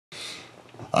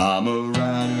I'm a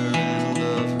writer and a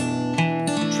lover,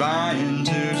 trying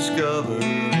to discover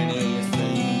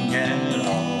anything at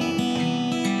all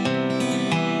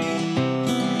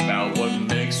about what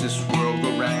makes this world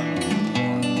go round.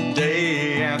 One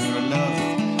day after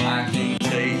another, I can't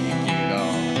take it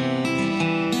all.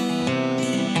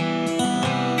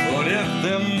 But if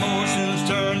the emotions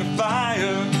turn to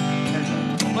fire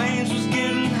and the flames was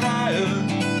getting higher,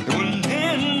 it wouldn't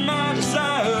end my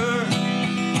desire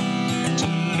to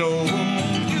know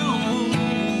you,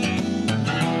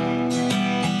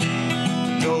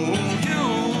 know you.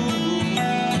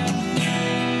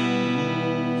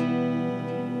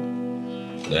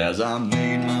 As I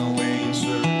made my way in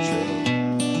search of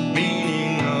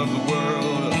meaning of the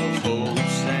world, of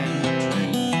hopes and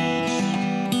dreams,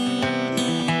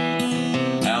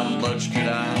 how much could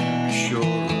I be sure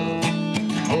of,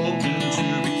 hoping to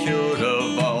be cured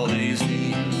of all these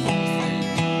evil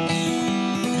things?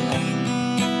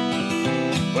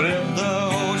 But if the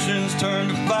oceans turned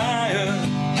to fire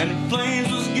and the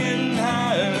flames was getting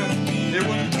higher, it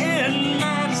wouldn't end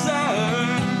my desire